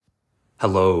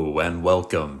Hello and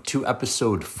welcome to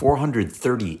episode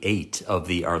 438 of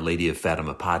the Our Lady of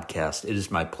Fatima podcast. It is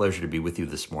my pleasure to be with you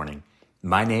this morning.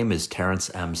 My name is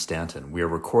Terrence M. Stanton. We are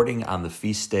recording on the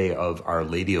feast day of Our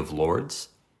Lady of Lourdes,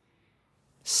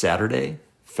 Saturday,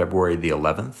 February the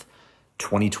 11th,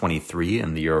 2023,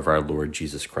 in the year of our Lord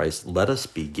Jesus Christ. Let us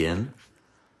begin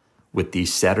with the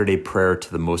Saturday prayer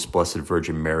to the Most Blessed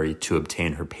Virgin Mary to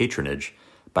obtain her patronage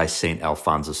by St.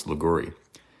 Alphonsus Liguori.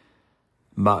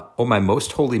 O my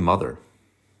most holy mother,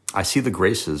 I see the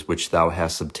graces which thou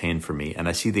hast obtained for me, and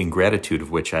I see the ingratitude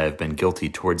of which I have been guilty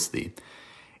towards thee.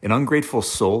 An ungrateful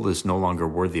soul is no longer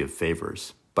worthy of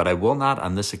favors, but I will not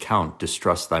on this account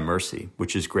distrust thy mercy,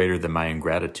 which is greater than my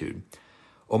ingratitude.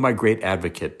 O my great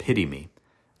advocate, pity me.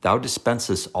 Thou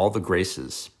dispensest all the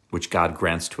graces which God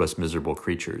grants to us miserable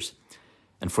creatures,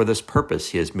 and for this purpose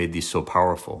he has made thee so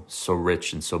powerful, so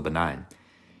rich, and so benign.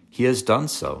 He has done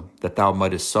so, that thou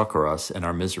mightest succor us in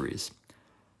our miseries.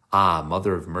 Ah,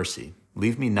 Mother of Mercy,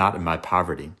 leave me not in my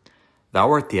poverty.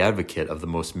 Thou art the advocate of the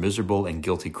most miserable and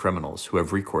guilty criminals who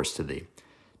have recourse to thee.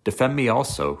 Defend me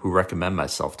also, who recommend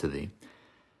myself to thee.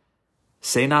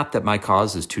 Say not that my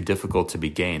cause is too difficult to be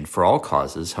gained, for all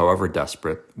causes, however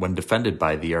desperate, when defended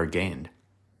by thee are gained.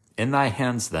 In thy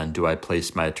hands, then, do I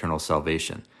place my eternal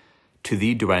salvation. To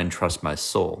thee do I entrust my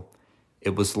soul.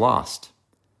 It was lost.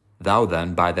 Thou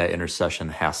then, by thy intercession,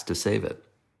 hast to save it.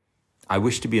 I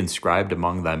wish to be inscribed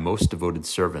among thy most devoted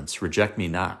servants. Reject me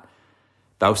not.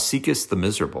 Thou seekest the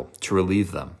miserable, to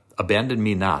relieve them. Abandon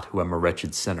me not, who am a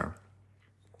wretched sinner,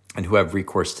 and who have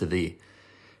recourse to thee.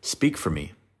 Speak for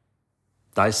me.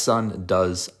 Thy Son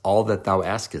does all that thou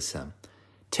askest him.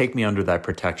 Take me under thy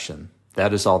protection.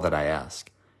 That is all that I ask.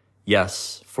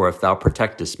 Yes, for if thou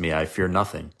protectest me, I fear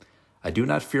nothing. I do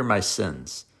not fear my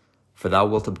sins, for thou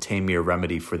wilt obtain me a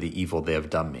remedy for the evil they have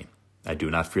done me. I do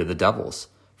not fear the devils,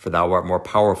 for thou art more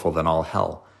powerful than all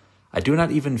hell. I do not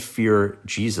even fear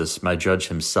Jesus, my judge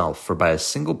himself, for by a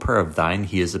single prayer of thine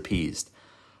he is appeased.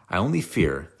 I only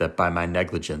fear that by my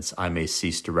negligence I may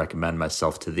cease to recommend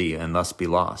myself to thee, and thus be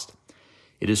lost.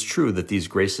 It is true that these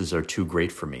graces are too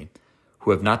great for me, who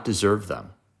have not deserved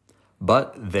them.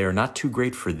 But they are not too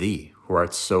great for thee, who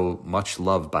art so much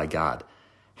loved by God.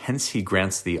 Hence he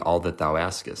grants thee all that thou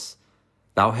askest.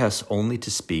 Thou hast only to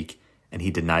speak, and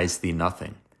he denies thee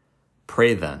nothing.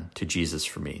 Pray then to Jesus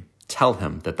for me. Tell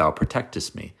him that thou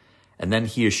protectest me, and then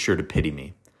he is sure to pity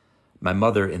me. My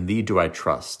mother, in thee do I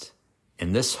trust.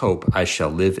 In this hope I shall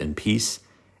live in peace,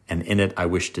 and in it I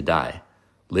wish to die.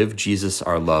 Live Jesus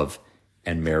our love,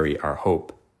 and Mary our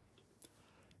hope.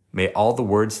 May all the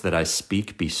words that I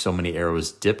speak be so many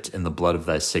arrows dipped in the blood of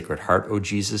thy sacred heart, O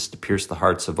Jesus, to pierce the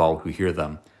hearts of all who hear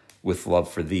them, with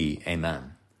love for thee.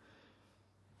 Amen.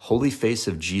 Holy Face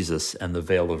of Jesus and the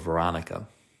Veil of Veronica.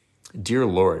 Dear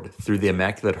Lord, through the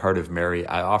Immaculate Heart of Mary,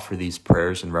 I offer these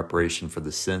prayers in reparation for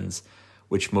the sins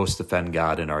which most offend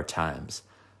God in our times: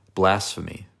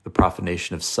 blasphemy, the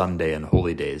profanation of Sunday and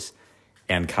holy days,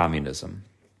 and communism.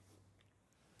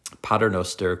 Pater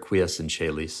Noster, qui es in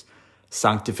caelis,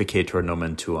 sanctificator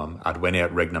nomen tuum,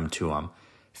 adveniat regnum tuum,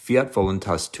 fiat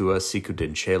voluntas tua sicut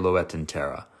in cielo et in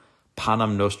terra.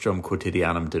 Panem nostrum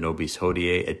quotidianum de nobis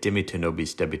hodie, et dimitte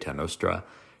nobis debita nostra,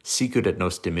 sicut et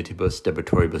nos dimitibus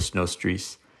debitoribus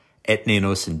nostris, et ne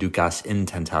nos inducas in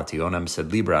tentationem,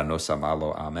 sed libera nos a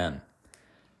malo. Amen.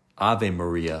 Ave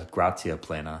Maria, gratia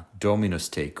plena, Dominus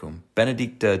tecum,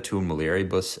 benedicta tu in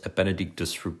mulieribus, et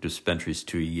benedictus fructus ventris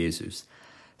tui, Iesus.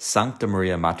 Sancta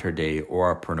Maria Mater Dei,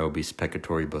 ora pro nobis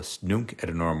peccatoribus, nunc et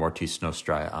in hora mortis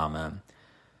nostrae. Amen.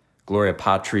 Gloria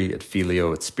Patri et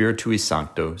Filio et Spiritui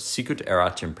Sancto, sicut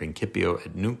erat in principio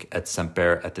et nunc et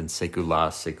semper et in saecula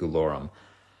saeculorum.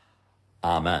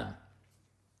 Amen.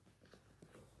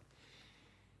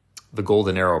 The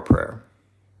Golden Arrow Prayer.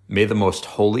 May the most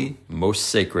holy, most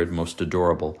sacred, most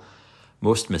adorable,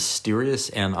 most mysterious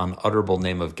and unutterable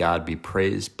name of God be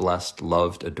praised, blessed,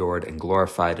 loved, adored, and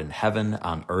glorified in heaven,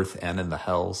 on earth, and in the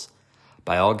hells,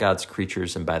 by all God's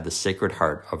creatures and by the Sacred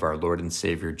Heart of our Lord and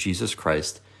Savior, Jesus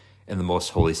Christ, in the most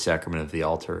holy sacrament of the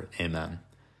altar. Amen.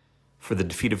 For the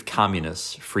defeat of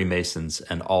communists, Freemasons,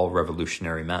 and all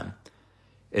revolutionary men.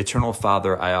 Eternal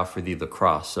Father, I offer thee the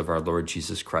cross of our Lord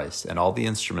Jesus Christ and all the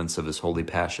instruments of his holy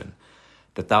passion,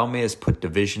 that thou mayest put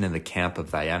division in the camp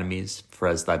of thy enemies, for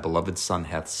as thy beloved Son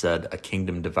hath said, a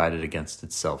kingdom divided against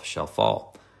itself shall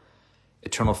fall.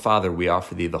 Eternal Father, we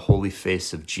offer thee the holy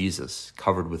face of Jesus,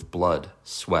 covered with blood,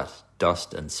 sweat,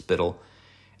 dust, and spittle,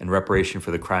 in reparation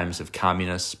for the crimes of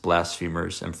communists,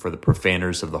 blasphemers, and for the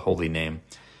profaners of the holy name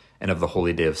and of the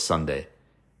holy day of Sunday.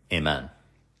 Amen.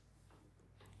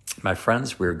 My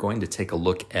friends, we're going to take a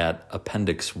look at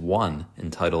Appendix 1,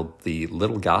 entitled The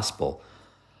Little Gospel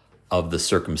of the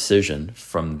Circumcision,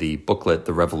 from the booklet,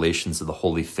 The Revelations of the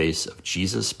Holy Face of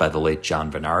Jesus by the late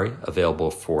John Vennari, available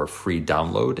for free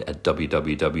download at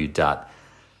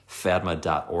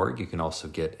www.fatima.org. You can also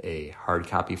get a hard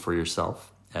copy for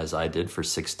yourself, as I did, for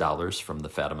 $6 from the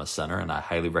Fatima Center, and I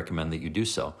highly recommend that you do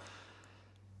so.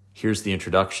 Here's the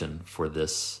introduction for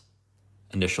this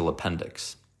initial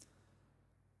appendix.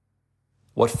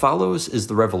 What follows is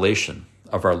the revelation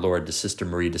of our Lord to Sister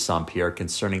Marie de Saint-Pierre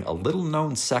concerning a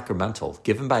little-known sacramental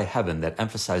given by heaven that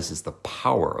emphasizes the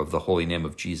power of the holy name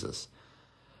of Jesus.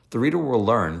 The reader will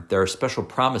learn there are special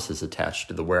promises attached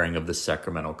to the wearing of this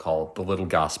sacramental called the Little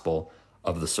Gospel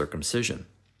of the Circumcision.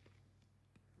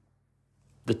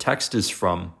 The text is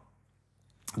from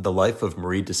The Life of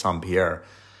Marie de Saint-Pierre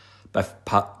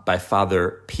by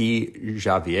Father P.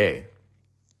 Janvier,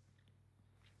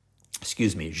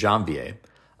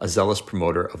 a zealous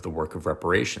promoter of the work of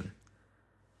reparation.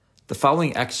 The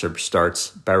following excerpt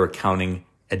starts by recounting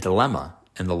a dilemma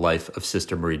in the life of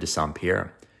Sister Marie de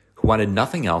Saint-Pierre, who wanted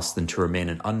nothing else than to remain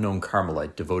an unknown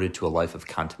Carmelite devoted to a life of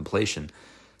contemplation,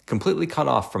 completely cut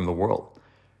off from the world.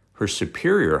 Her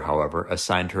superior, however,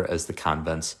 assigned her as the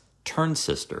convent's turn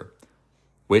sister,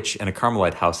 which in a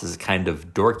Carmelite house is a kind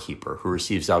of doorkeeper who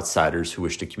receives outsiders who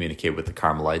wish to communicate with the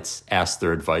Carmelites, ask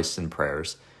their advice and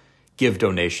prayers, give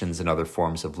donations and other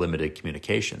forms of limited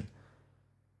communication.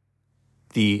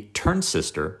 The turn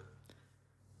sister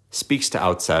speaks to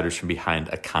outsiders from behind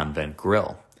a convent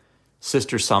grill.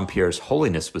 Sister Saint-Pierre's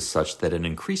holiness was such that an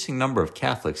increasing number of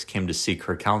Catholics came to seek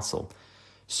her counsel.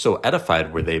 So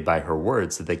edified were they by her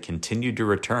words that they continued to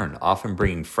return, often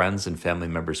bringing friends and family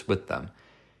members with them.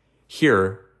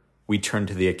 Here we turn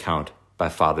to the account by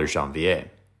Father Janvier.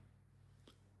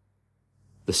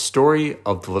 The story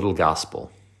of the Little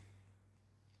Gospel.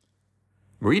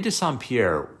 Marie de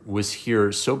Saint-Pierre was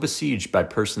here so besieged by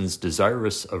persons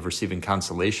desirous of receiving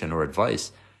consolation or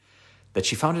advice that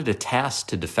she found it a task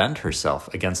to defend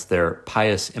herself against their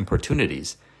pious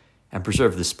importunities and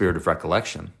preserve the spirit of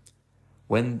recollection.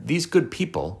 When these good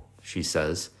people, she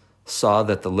says, saw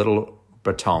that the little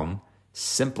Breton,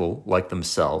 simple like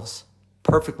themselves,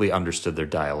 perfectly understood their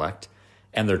dialect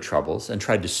and their troubles and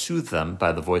tried to soothe them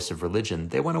by the voice of religion,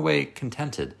 they went away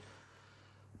contented,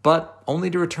 but only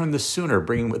to return the sooner,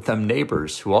 bringing with them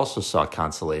neighbors who also sought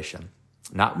consolation.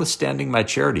 Notwithstanding my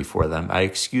charity for them, I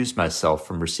excused myself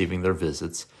from receiving their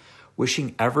visits,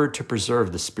 wishing ever to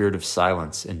preserve the spirit of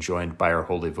silence enjoined by our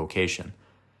holy vocation.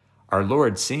 Our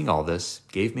Lord, seeing all this,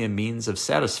 gave me a means of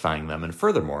satisfying them, and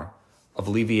furthermore, of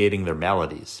alleviating their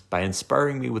maladies, by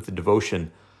inspiring me with the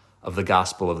devotion of the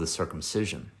gospel of the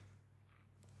circumcision.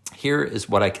 Here is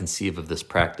what I conceive of this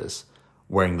practice,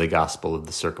 wearing the gospel of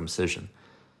the circumcision,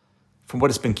 from what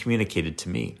has been communicated to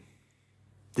me.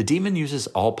 The demon uses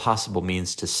all possible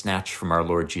means to snatch from our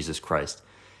Lord Jesus Christ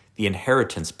the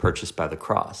inheritance purchased by the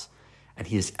cross, and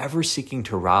he is ever seeking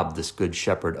to rob this good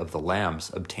shepherd of the lambs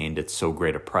obtained at so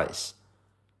great a price.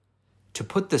 To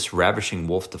put this ravishing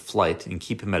wolf to flight and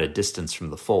keep him at a distance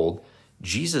from the fold,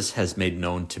 Jesus has made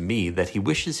known to me that he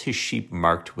wishes his sheep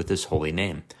marked with his holy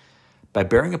name, by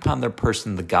bearing upon their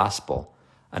person the gospel,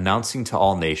 announcing to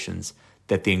all nations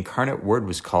that the incarnate Word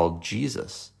was called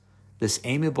Jesus. This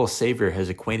amiable Savior has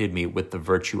acquainted me with the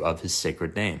virtue of his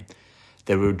sacred name,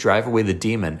 that it would drive away the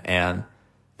demon, and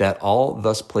that all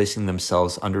thus placing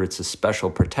themselves under its especial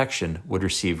protection would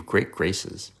receive great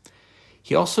graces.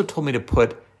 He also told me to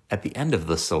put at the end of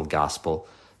this little gospel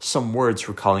some words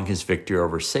recalling his victory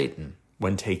over Satan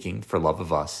when taking, for love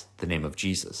of us, the name of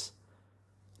Jesus.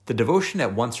 The devotion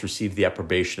at once received the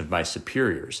approbation of my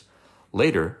superiors.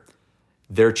 Later,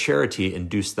 their charity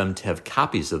induced them to have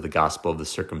copies of the gospel of the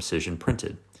circumcision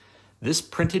printed. This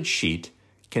printed sheet,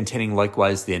 containing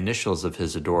likewise the initials of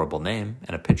his adorable name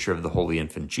and a picture of the holy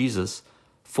infant Jesus,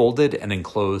 folded and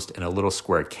enclosed in a little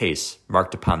square case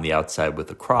marked upon the outside with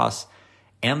the cross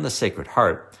and the Sacred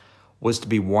Heart, was to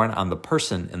be worn on the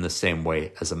person in the same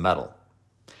way as a medal.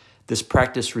 This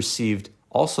practice received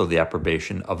also the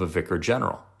approbation of a vicar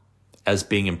general, as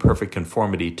being in perfect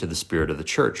conformity to the spirit of the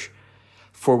Church,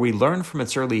 for we learn from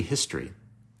its early history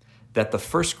that the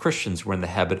first Christians were in the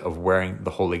habit of wearing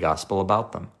the Holy Gospel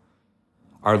about them.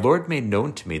 Our Lord made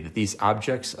known to me that these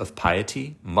objects of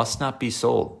piety must not be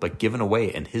sold, but given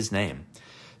away in his name,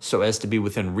 so as to be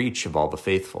within reach of all the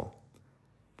faithful.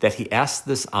 That he asked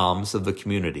this alms of the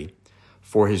community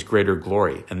for his greater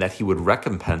glory, and that he would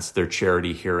recompense their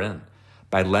charity herein,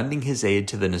 by lending his aid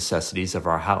to the necessities of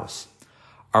our house.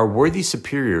 Our worthy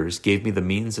superiors gave me the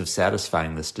means of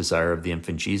satisfying this desire of the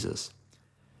infant Jesus.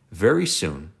 Very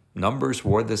soon, Numbers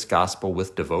wore this gospel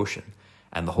with devotion,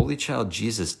 and the Holy Child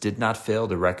Jesus did not fail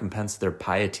to recompense their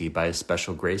piety by his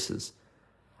special graces.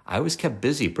 I was kept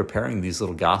busy preparing these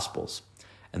little gospels,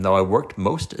 and though I worked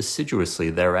most assiduously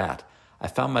thereat, I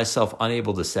found myself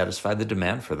unable to satisfy the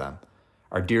demand for them.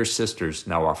 Our dear sisters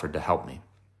now offered to help me.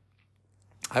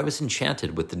 I was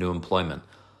enchanted with the new employment,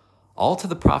 all to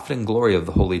the profit and glory of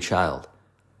the Holy Child.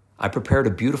 I prepared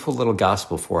a beautiful little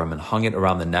gospel for him and hung it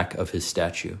around the neck of his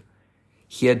statue.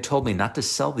 He had told me not to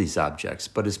sell these objects,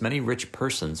 but as many rich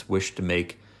persons wished to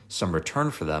make some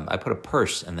return for them, I put a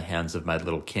purse in the hands of my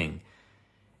little king.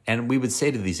 And we would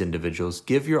say to these individuals,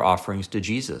 "Give your offerings to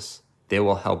Jesus. They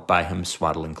will help buy him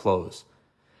swaddling clothes."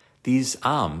 These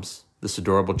alms, this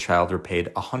adorable child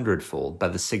repaid 100-fold by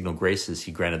the signal graces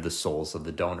he granted the souls of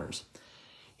the donors.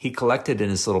 He collected in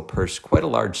his little purse quite a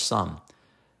large sum.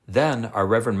 Then our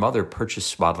Reverend Mother purchased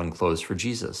swaddling clothes for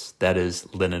Jesus, that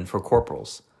is, linen for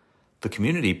corporals. The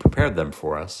community prepared them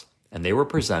for us, and they were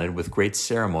presented with great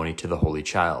ceremony to the Holy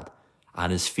Child, on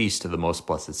his feast of the Most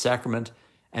Blessed Sacrament,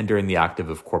 and during the octave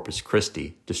of Corpus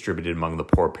Christi, distributed among the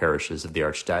poor parishes of the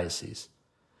Archdiocese.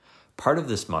 Part of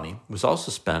this money was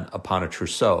also spent upon a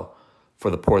trousseau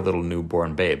for the poor little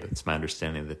newborn babe. It's my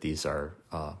understanding that these are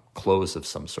clothes of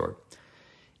some sort,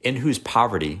 in whose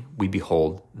poverty we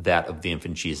behold that of the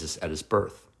infant Jesus at his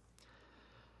birth.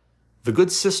 The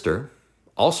good sister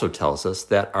also tells us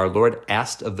that our Lord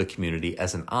asked of the community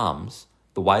as an alms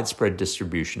the widespread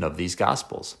distribution of these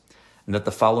Gospels, and that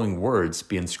the following words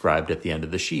be inscribed at the end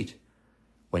of the sheet.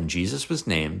 When Jesus was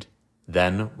named,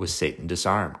 then was Satan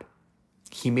disarmed.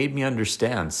 He made me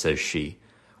understand, says she,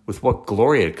 with what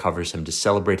glory it covers him to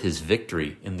celebrate his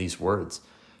victory in these words,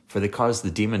 for they cause the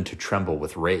demon to tremble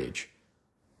with rage,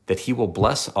 that he will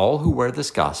bless all who wear this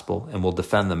gospel and will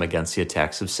defend them against the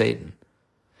attacks of Satan.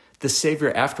 The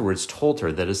Savior afterwards told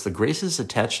her that as the graces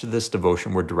attached to this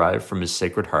devotion were derived from his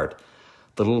Sacred Heart,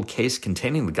 the little case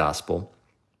containing the gospel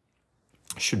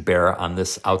should bear on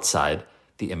this outside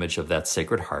the image of that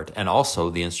Sacred Heart, and also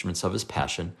the instruments of his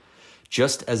passion,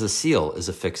 just as a seal is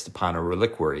affixed upon a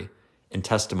reliquary in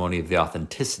testimony of the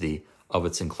authenticity of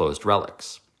its enclosed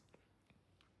relics.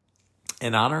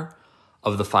 In honor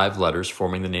of the 5 letters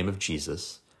forming the name of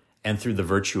Jesus, and through the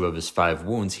virtue of his 5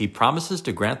 wounds, he promises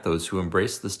to grant those who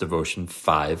embrace this devotion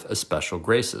 5 especial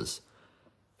graces.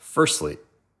 Firstly,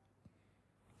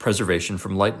 preservation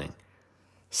from lightning.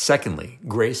 Secondly,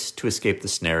 grace to escape the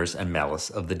snares and malice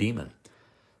of the demon.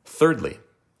 Thirdly,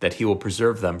 that he will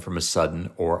preserve them from a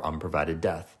sudden or unprovided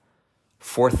death.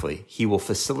 Fourthly, he will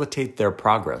facilitate their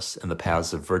progress in the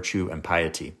paths of virtue and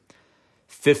piety.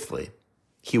 Fifthly,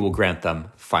 he will grant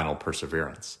them final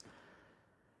perseverance.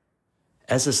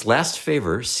 As this last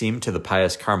favor seemed to the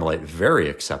pious Carmelite very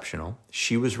exceptional,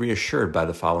 she was reassured by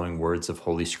the following words of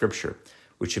Holy Scripture,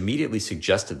 which immediately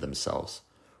suggested themselves: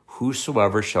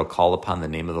 "Whosoever shall call upon the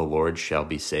name of the Lord shall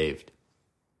be saved."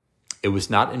 It was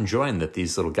not enjoined that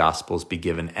these little Gospels be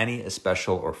given any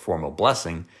especial or formal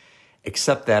blessing,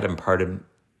 except that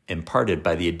imparted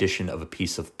by the addition of a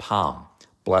piece of palm,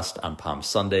 blessed on Palm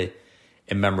Sunday,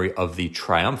 in memory of the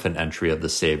triumphant entry of the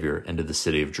Savior into the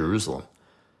city of Jerusalem.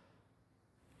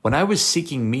 When I was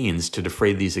seeking means to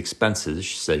defray these expenses,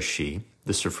 says she,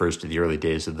 this refers to the early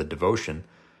days of the devotion,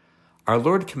 our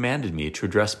Lord commanded me to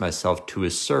address myself to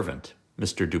his servant,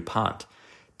 Mr. Dupont,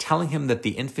 telling him that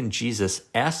the infant Jesus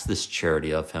asked this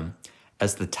charity of him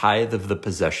as the tithe of the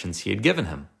possessions he had given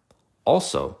him.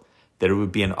 Also, that it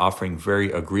would be an offering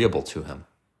very agreeable to him.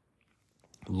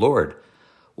 Lord,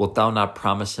 wilt thou not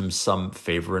promise him some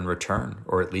favor in return,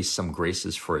 or at least some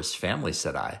graces for his family,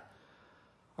 said I.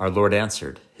 Our Lord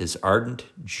answered, his ardent,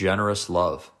 generous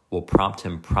love will prompt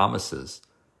him promises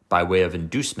by way of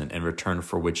inducement in return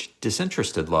for which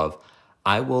disinterested love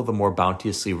I will the more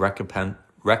bounteously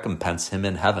recompense him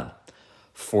in heaven.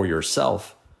 For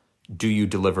yourself, do you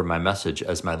deliver my message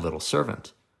as my little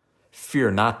servant.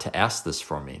 Fear not to ask this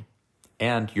for me,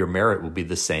 and your merit will be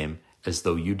the same as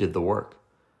though you did the work.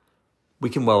 We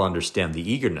can well understand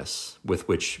the eagerness with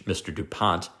which Mr.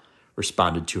 Dupont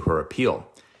responded to her appeal.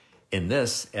 In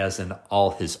this, as in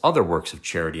all his other works of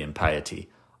charity and piety,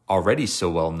 already so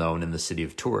well known in the city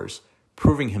of Tours,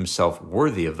 proving himself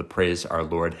worthy of the praise our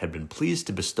Lord had been pleased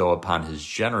to bestow upon his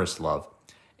generous love,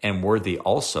 and worthy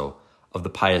also of the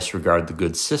pious regard the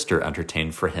good sister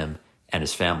entertained for him and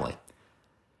his family.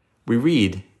 We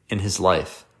read in his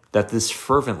life that this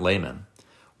fervent layman,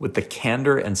 with the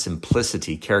candor and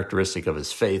simplicity characteristic of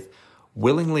his faith,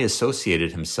 willingly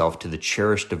associated himself to the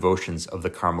cherished devotions of the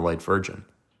Carmelite Virgin,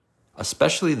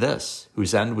 especially this,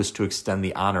 whose end was to extend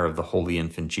the honor of the Holy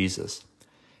Infant Jesus.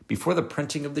 Before the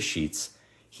printing of the sheets,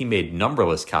 He made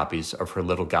numberless copies of her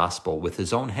little gospel with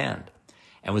his own hand,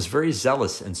 and was very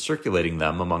zealous in circulating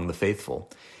them among the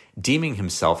faithful, deeming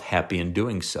himself happy in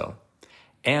doing so,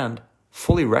 and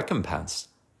fully recompensed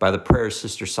by the prayers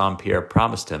Sister Saint-Pierre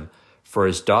promised him for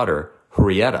his daughter,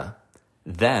 Henrietta,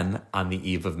 then on the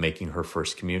eve of making her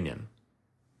first communion.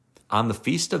 On the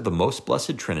feast of the Most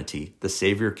Blessed Trinity, the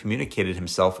Savior communicated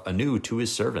himself anew to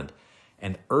his servant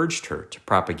and urged her to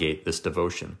propagate this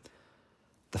devotion.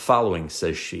 The following,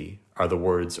 says she, are the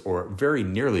words, or very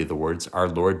nearly the words, our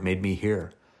Lord made me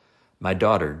hear. My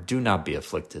daughter, do not be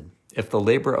afflicted. If the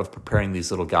labor of preparing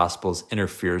these little gospels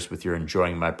interferes with your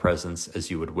enjoying my presence as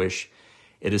you would wish,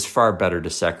 it is far better to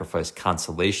sacrifice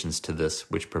consolations to this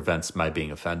which prevents my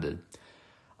being offended.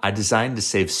 I design to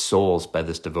save souls by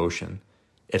this devotion.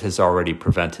 It has already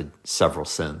prevented several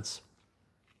sins.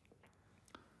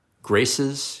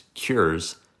 Graces,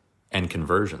 cures, and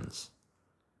conversions.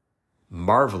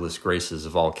 Marvelous graces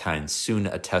of all kinds soon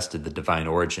attested the divine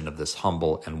origin of this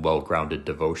humble and well-grounded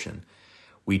devotion.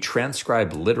 We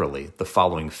transcribe literally the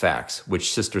following facts,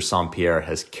 which Sister Saint-Pierre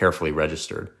has carefully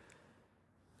registered.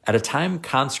 At a time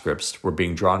conscripts were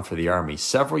being drawn for the army,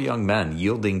 several young men,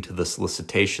 yielding to the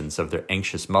solicitations of their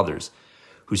anxious mothers,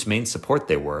 whose main support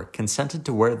they were, consented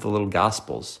to wear the little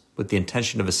gospels with the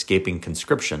intention of escaping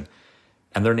conscription,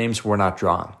 and their names were not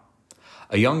drawn.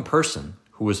 A young person,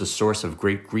 who was a source of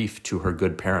great grief to her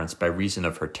good parents by reason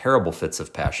of her terrible fits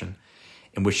of passion,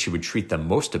 in which she would treat them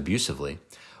most abusively,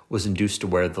 was induced to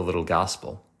wear the little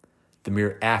gospel. The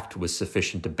mere act was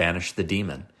sufficient to banish the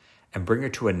demon and bring her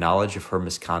to a knowledge of her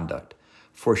misconduct,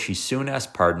 for she soon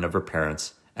asked pardon of her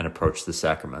parents and approached the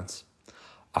sacraments.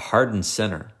 A hardened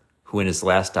sinner, who in his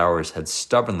last hours had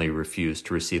stubbornly refused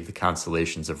to receive the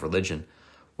consolations of religion,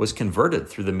 was converted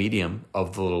through the medium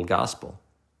of the little gospel.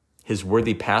 His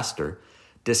worthy pastor,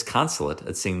 disconsolate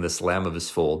at seeing this lamb of his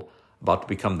fold about to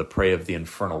become the prey of the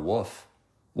infernal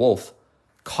wolf,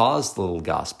 caused the little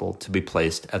gospel to be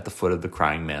placed at the foot of the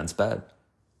crying man's bed.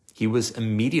 He was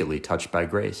immediately touched by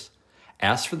grace,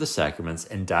 asked for the sacraments,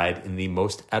 and died in the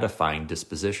most edifying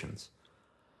dispositions.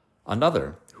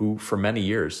 Another, who for many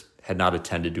years had not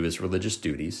attended to his religious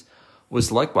duties,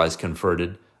 was likewise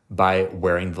converted by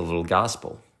wearing the little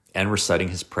gospel and reciting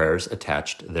his prayers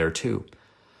attached thereto.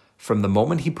 From the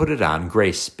moment he put it on,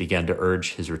 grace began to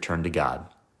urge his return to God.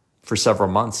 For several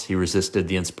months he resisted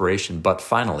the inspiration, but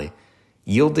finally,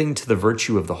 yielding to the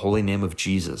virtue of the holy name of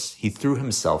Jesus, he threw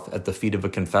himself at the feet of a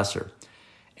confessor,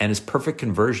 and his perfect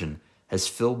conversion has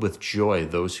filled with joy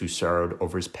those who sorrowed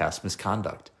over his past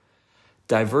misconduct.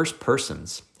 Diverse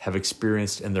persons have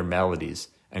experienced in their maladies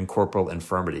and corporal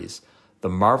infirmities the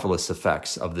marvelous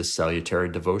effects of this salutary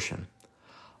devotion.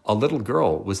 A little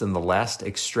girl was in the last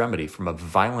extremity from a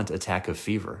violent attack of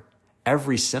fever,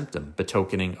 every symptom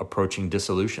betokening approaching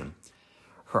dissolution.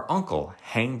 Her uncle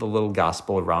hanged the little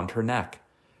gospel around her neck.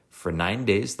 For 9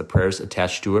 days, the prayers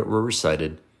attached to it were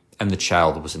recited, and the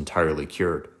child was entirely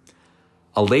cured.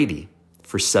 A lady,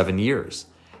 for 7 years,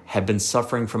 had been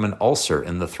suffering from an ulcer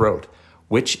in the throat,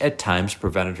 which at times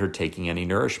prevented her taking any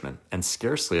nourishment and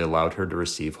scarcely allowed her to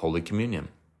receive Holy Communion.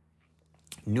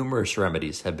 Numerous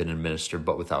remedies had been administered,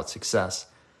 but without success.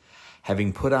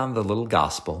 Having put on the little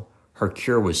gospel, her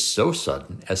cure was so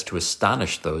sudden as to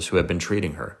astonish those who had been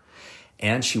treating her,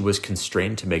 and she was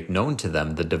constrained to make known to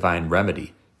them the divine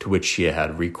remedy to which she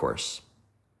had recourse.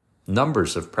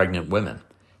 Numbers of pregnant women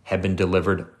had been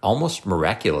delivered almost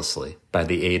miraculously by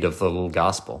the aid of the little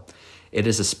gospel. It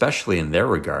is especially in their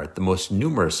regard the most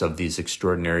numerous of these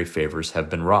extraordinary favors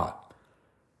have been wrought.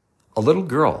 A little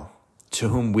girl, to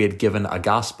whom we had given a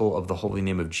gospel of the holy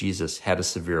name of Jesus, had a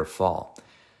severe fall,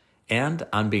 and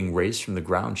on being raised from the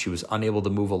ground, she was unable to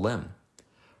move a limb.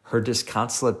 Her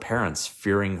disconsolate parents,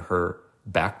 fearing her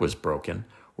back was broken,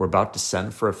 were about to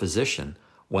send for a physician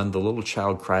when the little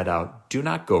child cried out, "Do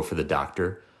not go for the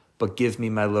doctor, but give me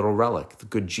my little relic. The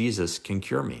good Jesus can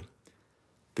cure me."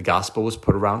 The gospel was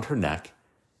put around her neck.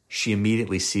 She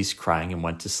immediately ceased crying and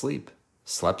went to sleep,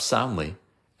 slept soundly,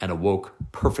 and awoke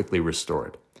perfectly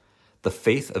restored. The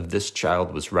faith of this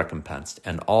child was recompensed,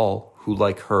 and all who,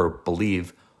 like her,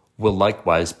 believe will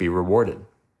likewise be rewarded.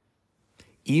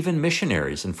 Even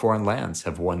missionaries in foreign lands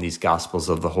have worn these gospels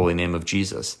of the holy name of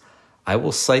Jesus. I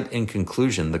will cite in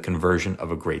conclusion the conversion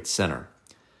of a great sinner.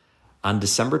 On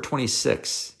December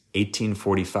 26,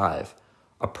 1845,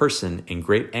 a person in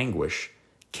great anguish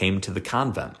came to the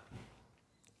convent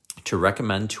to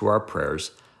recommend to our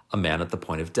prayers a man at the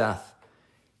point of death.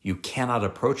 "You cannot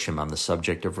approach him on the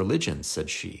subject of religion," said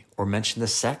she, "or mention the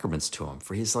sacraments to him,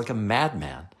 for he is like a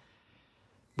madman."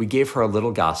 We gave her a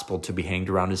little gospel to be hanged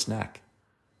around his neck,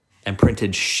 and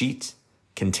printed sheet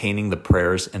containing the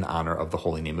prayers in honor of the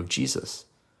holy name of Jesus.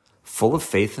 Full of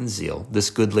faith and zeal, this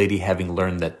good lady, having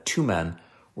learned that 2 men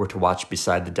were to watch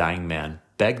beside the dying man,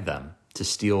 begged them to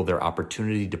steal their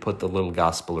opportunity to put the little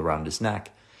gospel around his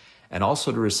neck, and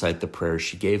also to recite the prayers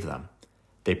she gave them.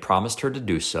 They promised her to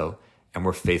do so, and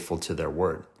were faithful to their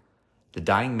word. The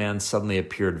dying man suddenly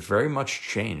appeared very much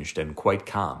changed and quite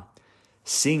calm.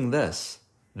 Seeing this,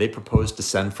 they proposed to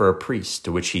send for a priest,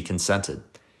 to which he consented.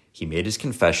 He made his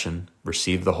confession,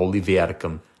 received the holy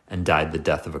viaticum, and died the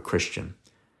death of a Christian.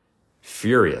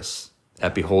 Furious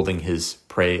at beholding his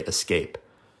prey escape,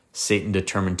 Satan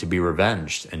determined to be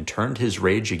revenged and turned his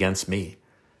rage against me.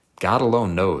 God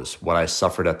alone knows what I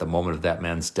suffered at the moment of that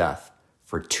man's death.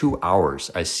 For 2 hours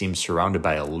I seemed surrounded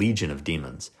by a legion of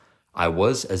demons. I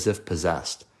was as if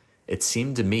possessed. It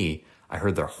seemed to me I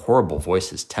heard their horrible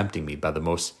voices tempting me by the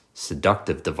most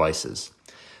seductive devices.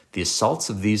 The assaults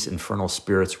of these infernal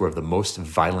spirits were of the most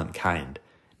violent kind.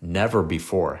 Never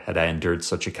before had I endured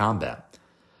such a combat.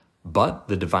 But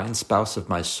the divine spouse of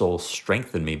my soul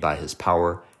strengthened me by his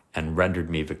power and rendered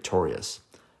me victorious.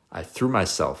 I threw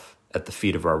myself at the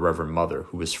feet of our Reverend Mother,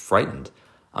 who was frightened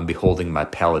on beholding my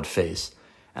pallid face,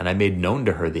 and I made known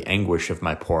to her the anguish of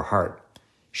my poor heart.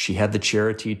 She had the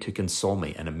charity to console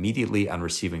me, and immediately on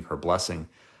receiving her blessing,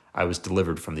 I was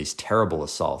delivered from these terrible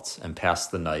assaults and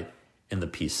passed the night in the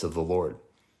peace of the Lord.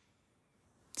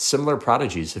 Similar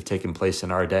prodigies have taken place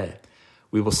in our day.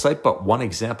 We will cite but one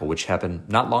example which happened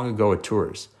not long ago at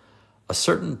Tours. A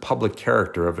certain public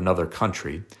character of another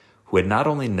country, who had not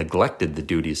only neglected the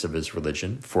duties of his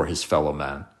religion for his fellow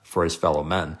men,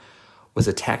 was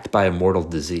attacked by a mortal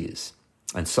disease,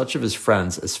 and such of his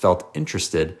friends as felt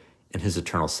interested in his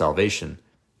eternal salvation,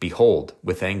 behold,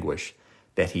 with anguish,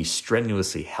 that he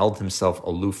strenuously held himself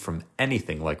aloof from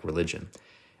anything like religion,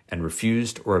 and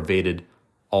refused or evaded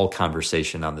all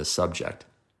conversation on this subject.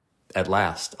 At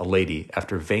last, a lady,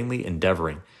 after vainly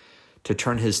endeavoring to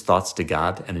turn his thoughts to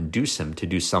God and induce him to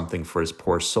do something for his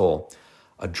poor soul,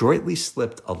 adroitly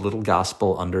slipped a little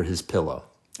gospel under his pillow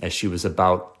as she was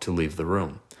about to leave the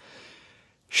room.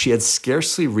 She had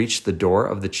scarcely reached the door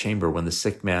of the chamber when the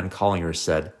sick man, calling her,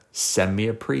 said, "Send me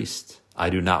a priest. I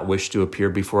do not wish to appear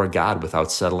before God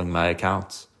without settling my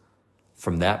accounts."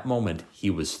 From that moment he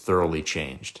was thoroughly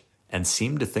changed, and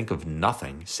seemed to think of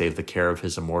nothing save the care of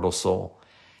his immortal soul,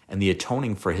 and the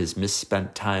atoning for his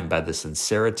misspent time by the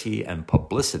sincerity and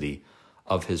publicity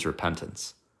of his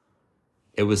repentance.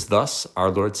 It was thus our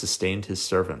Lord sustained his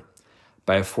servant,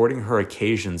 by affording her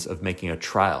occasions of making a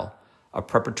trial, a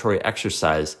preparatory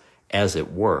exercise, as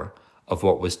it were, of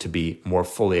what was to be more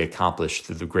fully accomplished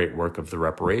through the great work of the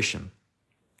reparation.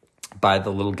 By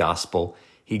the little gospel,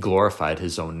 he glorified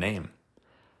his own name,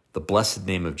 the blessed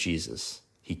name of Jesus.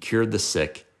 He cured the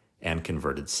sick and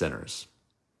converted sinners.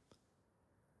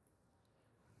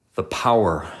 The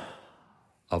power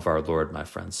of our Lord, my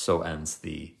friends. So ends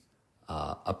the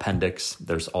appendix.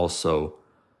 There's also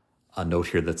a note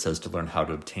here that says to learn how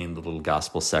to obtain the little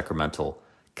gospel sacramental,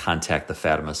 contact the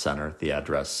Fatima Center. The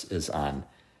address is on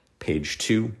page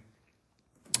 2.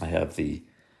 I have the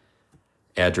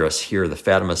address here, the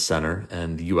Fatima Center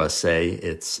in the USA.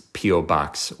 It's P.O.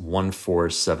 Box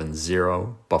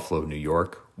 1470, Buffalo, New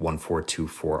York,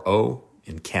 14240.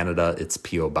 In Canada, it's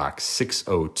P.O. Box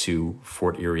 602,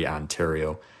 Fort Erie,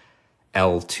 Ontario,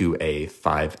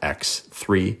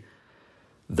 L2A5X3.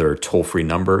 Their toll-free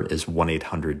number is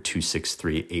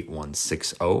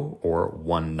 1-800-263-8160 or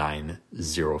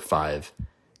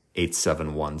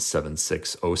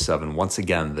 1905-871-7607. Once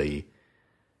again, the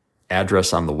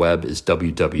address on the web is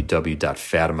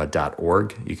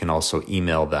www.fatima.org. You can also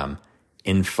email them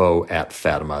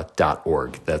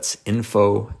info@fatima.org. That's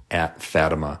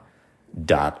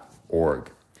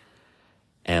info@fatima.org.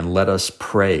 And let us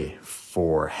pray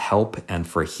for help and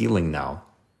for healing now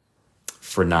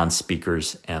for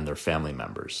non-speakers and their family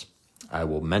members. I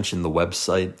will mention the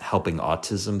website Helping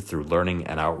Autism Through Learning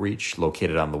and Outreach,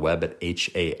 located on the web at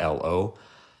halo-soma.org,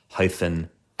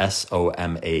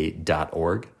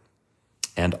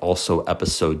 and also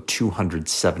episode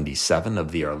 277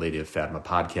 of the Our Lady of Fatima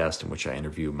podcast, in which I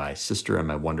interview my sister and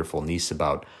my wonderful niece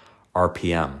about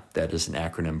RPM. That is an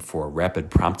acronym for Rapid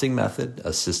Prompting Method,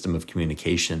 a system of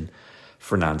communication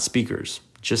for non-speakers.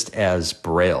 Just as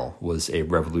Braille was a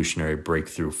revolutionary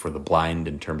breakthrough for the blind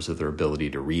in terms of their ability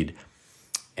to read,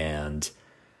 and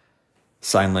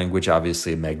sign language,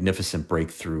 obviously a magnificent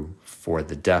breakthrough for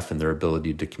the deaf and their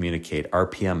ability to communicate,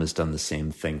 RPM has done the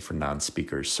same thing for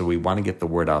non-speakers. So we want to get the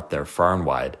word out there far and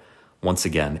wide. Once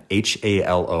again,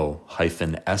 halo-soma.org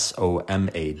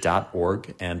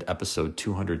and episode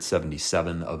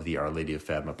 277 of the Our Lady of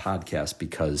Fatima podcast,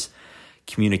 because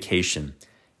communication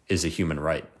is a human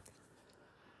right.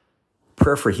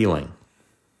 Prayer for healing.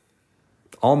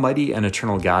 Almighty and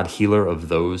eternal God, healer of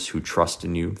those who trust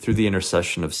in you, through the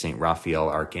intercession of St. Raphael,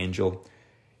 Archangel,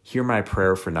 hear my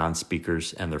prayer for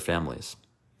non-speakers and their families.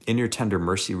 In your tender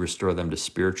mercy, restore them to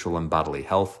spiritual and bodily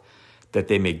health, that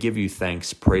they may give you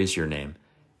thanks, praise your name,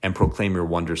 and proclaim your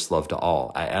wondrous love to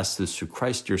all. I ask this through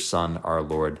Christ your Son, our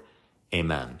Lord.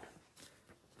 Amen.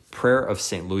 Prayer of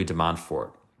St. Louis de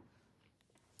Montfort.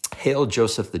 Hail,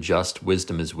 Joseph the Just,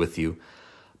 wisdom is with you.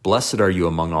 Blessed are you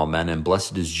among all men, and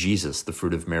blessed is Jesus, the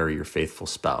fruit of Mary, your faithful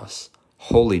spouse.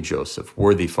 Holy Joseph,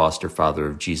 worthy foster father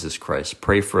of Jesus Christ,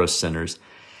 pray for us sinners,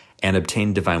 and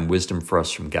obtain divine wisdom for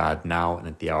us from God, now and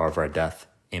at the hour of our death.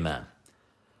 Amen.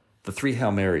 The three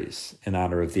Hail Marys, in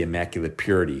honor of the Immaculate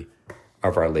Purity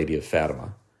of Our Lady of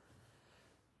Fatima.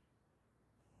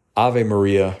 Ave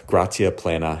Maria, gratia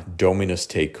plena, Dominus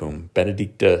tecum,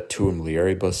 benedicta tu in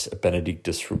mulieribus, et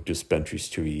benedictus fructus ventris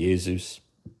tui, Iesus.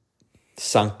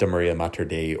 Sancta Maria Mater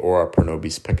Dei, ora pro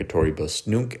nobis peccatoribus,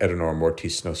 nunc et in hora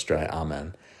mortis nostrae.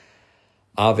 Amen.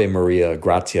 Ave Maria,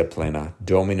 gratia plena,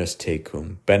 Dominus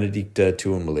tecum, benedicta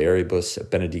tu in mulieribus,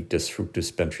 et benedictus fructus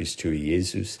ventris tui,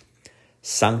 Iesus.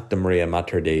 Sancta Maria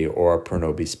Mater Dei, ora pro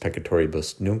nobis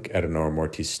peccatoribus, nunc et in hora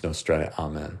mortis nostrae.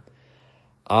 Amen.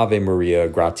 Ave Maria,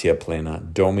 gratia plena,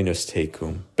 Dominus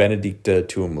tecum, benedicta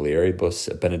tu in mulieribus,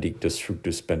 et benedictus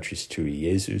fructus ventris tui,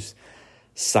 Iesus.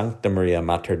 Sancta Maria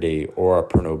Mater Dei, ora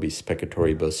pro nobis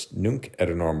peccatoribus, nunc et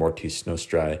in hora mortis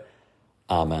nostrae.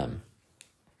 Amen.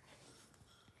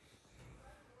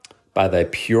 By thy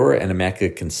pure and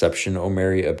immaculate conception, O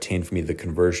Mary, obtain for me the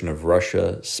conversion of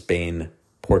Russia, Spain,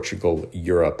 Portugal,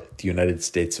 Europe, the United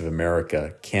States of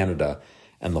America, Canada,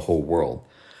 and the whole world.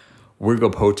 Virgo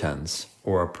potens,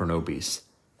 ora pro nobis.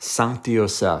 Sancti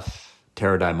Joseph,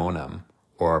 terra daimonem,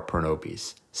 ora pro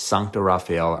nobis. Sancta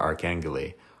Raphael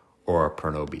Archangeli, ora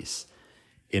pro nobis.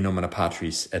 In nomine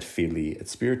Patris et Filii et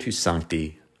Spiritus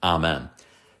Sancti. Amen.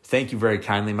 Thank you very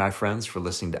kindly, my friends, for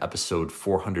listening to episode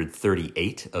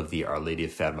 438 of the Our Lady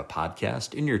of Fatima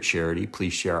podcast. In your charity,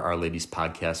 please share Our Lady's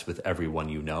podcast with everyone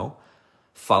you know.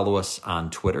 Follow us on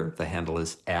Twitter. The handle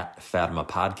is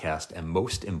 @FatimaPodcast. And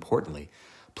most importantly,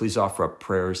 please offer up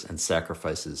prayers and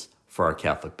sacrifices for our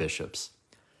Catholic bishops.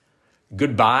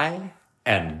 Goodbye,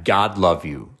 and God love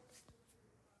you.